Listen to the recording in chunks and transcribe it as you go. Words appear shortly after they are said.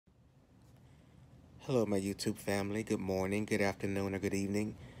Hello, my YouTube family. Good morning, good afternoon, or good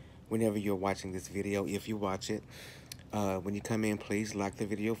evening, whenever you're watching this video. If you watch it, when you come in, please like the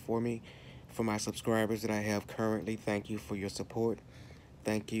video for me. For my subscribers that I have currently, thank you for your support.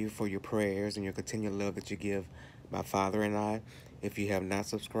 Thank you for your prayers and your continued love that you give my father and I. If you have not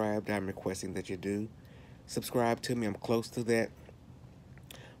subscribed, I'm requesting that you do subscribe to me. I'm close to that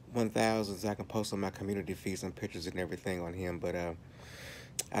 1,000, so I can post on my community feed some pictures and everything on him. But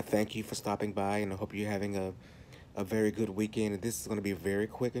I thank you for stopping by, and I hope you're having a very good weekend. And this is going to be very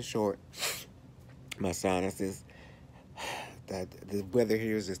quick and short. My sinuses, that the weather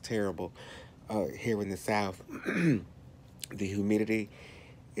here is just terrible. Here in the South, the humidity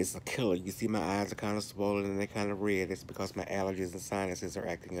is a killer. You see, my eyes are kind of swollen and they're kind of red. It's because my allergies and sinuses are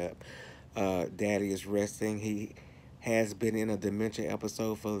acting up. Daddy is resting. He has been in a dementia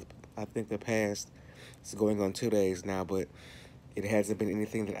episode for, I think, the past, it's going on 2 days now, but it hasn't been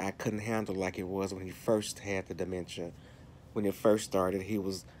anything that I couldn't handle like it was when he first had the dementia. When it first started, he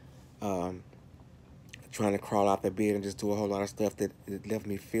was um, trying to crawl out the bed and just do a whole lot of stuff that it left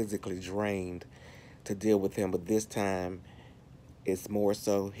me physically drained to deal with him. But this time, it's more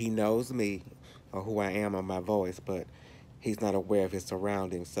so he knows me or who I am or my voice, but he's not aware of his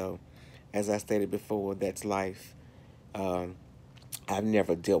surroundings. So, as I stated before, that's life. Um, I've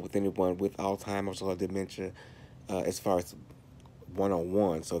never dealt with anyone with Alzheimer's or dementia as far as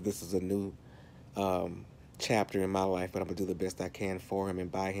one-on-one. So this is a new chapter in my life, but I'm gonna do the best I can for him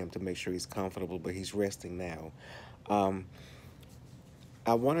and by him to make sure he's comfortable. But he's resting now. Um,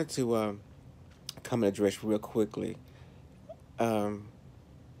 I wanted to come and address real quickly um,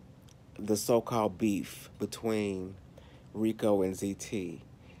 the so-called beef between Rico and ZT.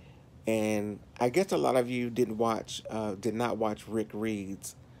 And I guess a lot of you did not watch Rick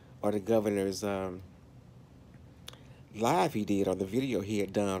Reed's or the governor's live he did or the video he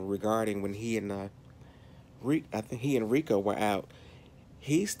had done regarding when he and I think he and Rico were out.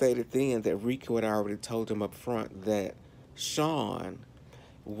 He stated then that Rico had already told him up front that Sean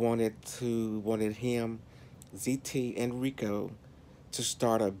wanted him, ZT, and Rico to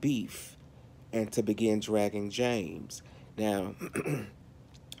start a beef and to begin dragging James. Now,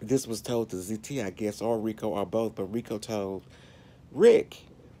 this was told to ZT, I guess, or Rico, or both, but Rico told Rick,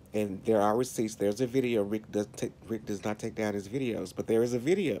 and there are receipts. There's a video. Rick does not take down his videos, but there is a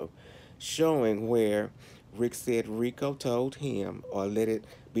video showing where Rick said Rico told him, or let it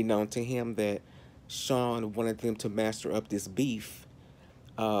be known to him, that Sean wanted them to master up this beef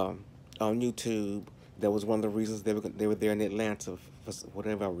on YouTube. That was one of the reasons they were there in Atlanta for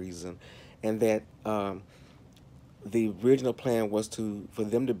whatever reason, and that the original plan was for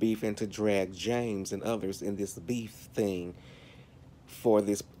them to beef and to drag James and others in this beef thing for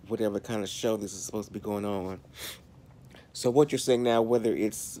this whatever kind of show this is supposed to be going on. So what you're saying now, whether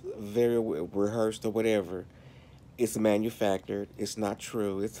it's very rehearsed or whatever, it's manufactured. It's not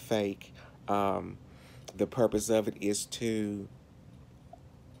true. It's fake. Um, the purpose of it is to,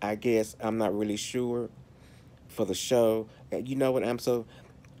 I guess, I'm not really sure, for the show. And you know what?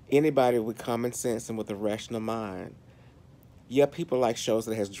 Anybody with common sense and with a rational mind, yeah, people like shows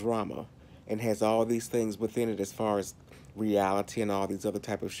that has drama and has all these things within it as far as reality and all these other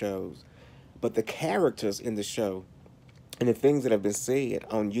type of shows. But the characters in the show and the things that have been said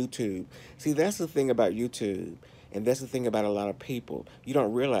on YouTube, see, that's the thing about YouTube, and that's the thing about a lot of people. You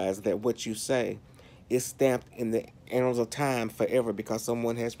don't realize that what you say is stamped in the annals of time forever because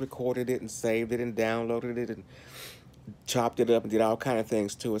someone has recorded it and saved it and downloaded it and chopped it up and did all kind of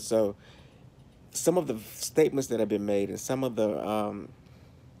things to it. So some of the statements that have been made and some of the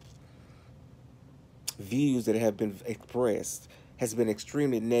views that have been expressed has been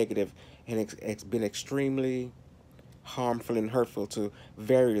extremely negative, and it's been extremely harmful and hurtful to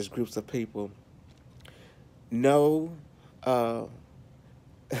various groups of people. No, uh,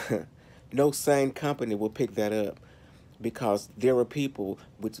 no sane company will pick that up because there are people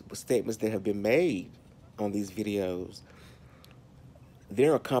with statements that have been made on these videos.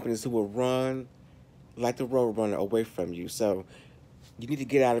 There are companies who will run like the road runner away from you. So you need to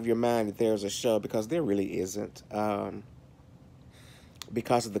get out of your mind that there's a show, because there really isn't.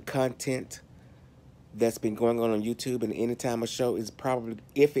 Because of the content that's been going on YouTube, and anytime a show is probably,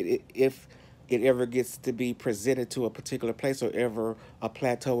 if it ever gets to be presented to a particular place, or ever a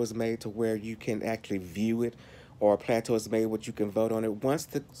plateau is made to where you can actually view it, or a plateau is made where you can vote on it, once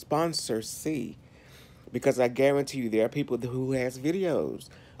the sponsors see, because I guarantee you there are people who has videos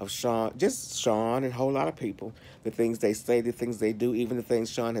of Sean, just Sean and a whole lot of people, the things they say, the things they do, even the things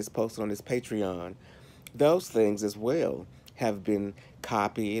Sean has posted on his Patreon. Those things as well have been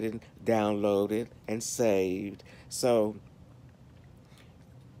copied and downloaded and saved. So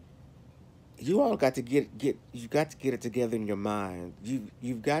you all got to you got to get it together in your mind.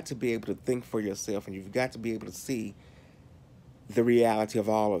 You've got to be able to think for yourself, and you've got to be able to see the reality of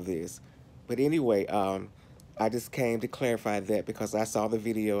all of this. But anyway, I just came to clarify that because I saw the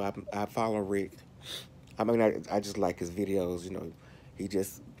video. I follow Rick. I mean, I just like his videos. You know, he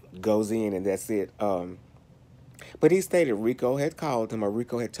just goes in and that's it. But he stated Rico had called him, or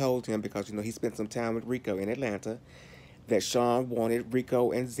Rico had told him, because you know he spent some time with Rico in Atlanta, that Sean wanted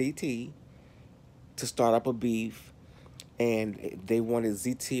Rico and ZT to start up a beef, and they wanted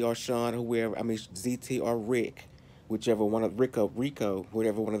ZT or Sean, whoever. I mean ZT or Rick, whichever one of Rico,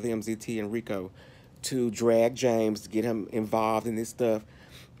 whatever one of them, ZT and Rico, to drag James, get him involved in this stuff.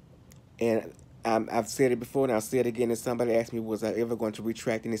 And I've said it before, and I'll say it again. And somebody asked me, was I ever going to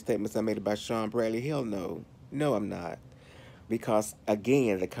retract any statements I made about Sean Bradley? Hell no. No, I'm not. Because,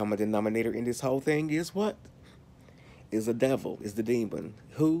 again, the common denominator in this whole thing is what? Is the devil, is the demon.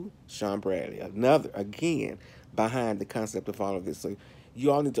 Who? Sean Bradley. Another, again, behind the concept of all of this. So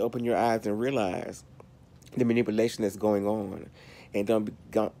you all need to open your eyes and realize the manipulation that's going on. And don't be,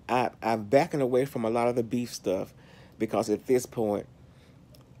 I'm backing away from a lot of the beef stuff because at this point,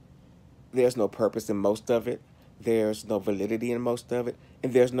 there's no purpose in most of it. There's no validity in most of it.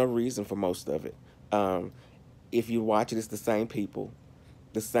 And there's no reason for most of it. If you watch it, it's the same people,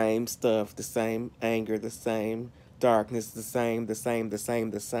 the same stuff, the same anger, the same darkness, the same.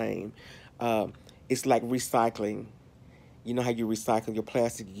 It's like recycling. You know how you recycle your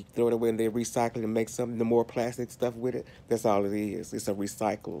plastic? You throw it away and they recycle and make something, the more plastic stuff with it. That's all it is. It's a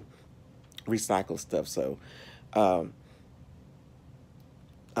recycle stuff. So I'm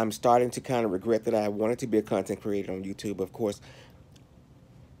starting to kind of regret that I wanted to be a content creator on YouTube. Of course,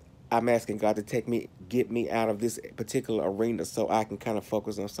 I'm asking God to get me out of this particular arena so I can kind of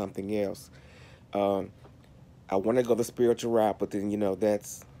focus on something else. I want to go the spiritual route, but then, you know,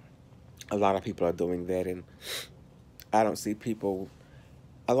 that's, a lot of people are doing that, and I don't see people,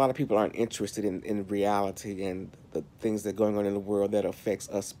 a lot of people aren't interested in reality and the things that are going on in the world that affects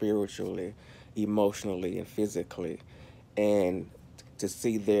us spiritually, emotionally, and physically. And to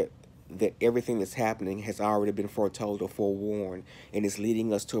see that everything that's happening has already been foretold or forewarned, and it's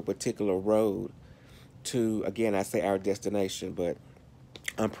leading us to a particular road to, again, I say our destination, but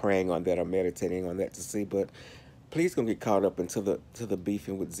I'm praying on that or meditating on that to see. But please don't get caught up into the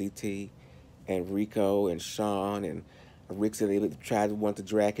beefing with ZT and Rico and Sean, and Rick said they want to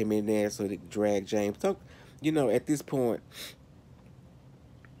drag him in there so they could drag James. Don't, you know, at this point,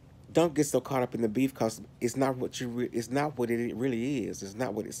 don't get so caught up in the beef because it's not what it's not what it really is. It's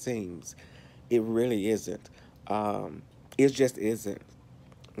not what it seems. It really isn't. It just isn't.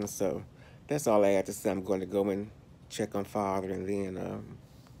 And so that's all I had to say. I'm going to go and check on Father, and then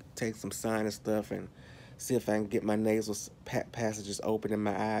take some sinus stuff and see if I can get my nasal passages open and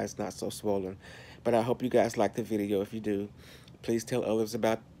my eyes not so swollen. But I hope you guys like the video. If you do, please tell others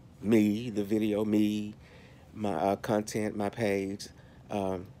about me, the video, me, my content, my page.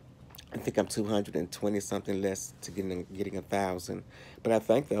 I think I'm 220 something less to getting 1,000. But I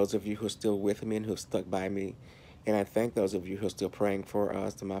thank those of you who are still with me and who have stuck by me. And I thank those of you who are still praying for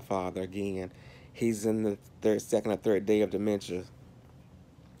us and my father. Again, he's in the second or third day of dementia.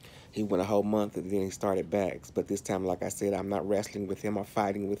 He went a whole month and then he started back. But this time, like I said, I'm not wrestling with him or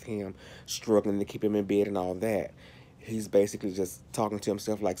fighting with him, struggling to keep him in bed and all that. He's basically just talking to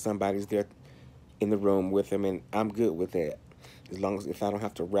himself like somebody's there in the room with him, and I'm good with that. As long as, if I don't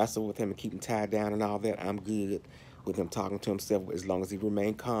have to wrestle with him and keep him tied down and all that, I'm good with him talking to himself. As long as he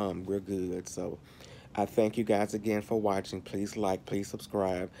remain calm, we're good. So I thank you guys again for watching. Please like, please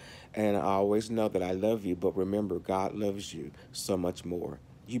subscribe. And I always know that I love you, but remember, God loves you so much more.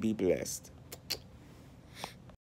 You be blessed.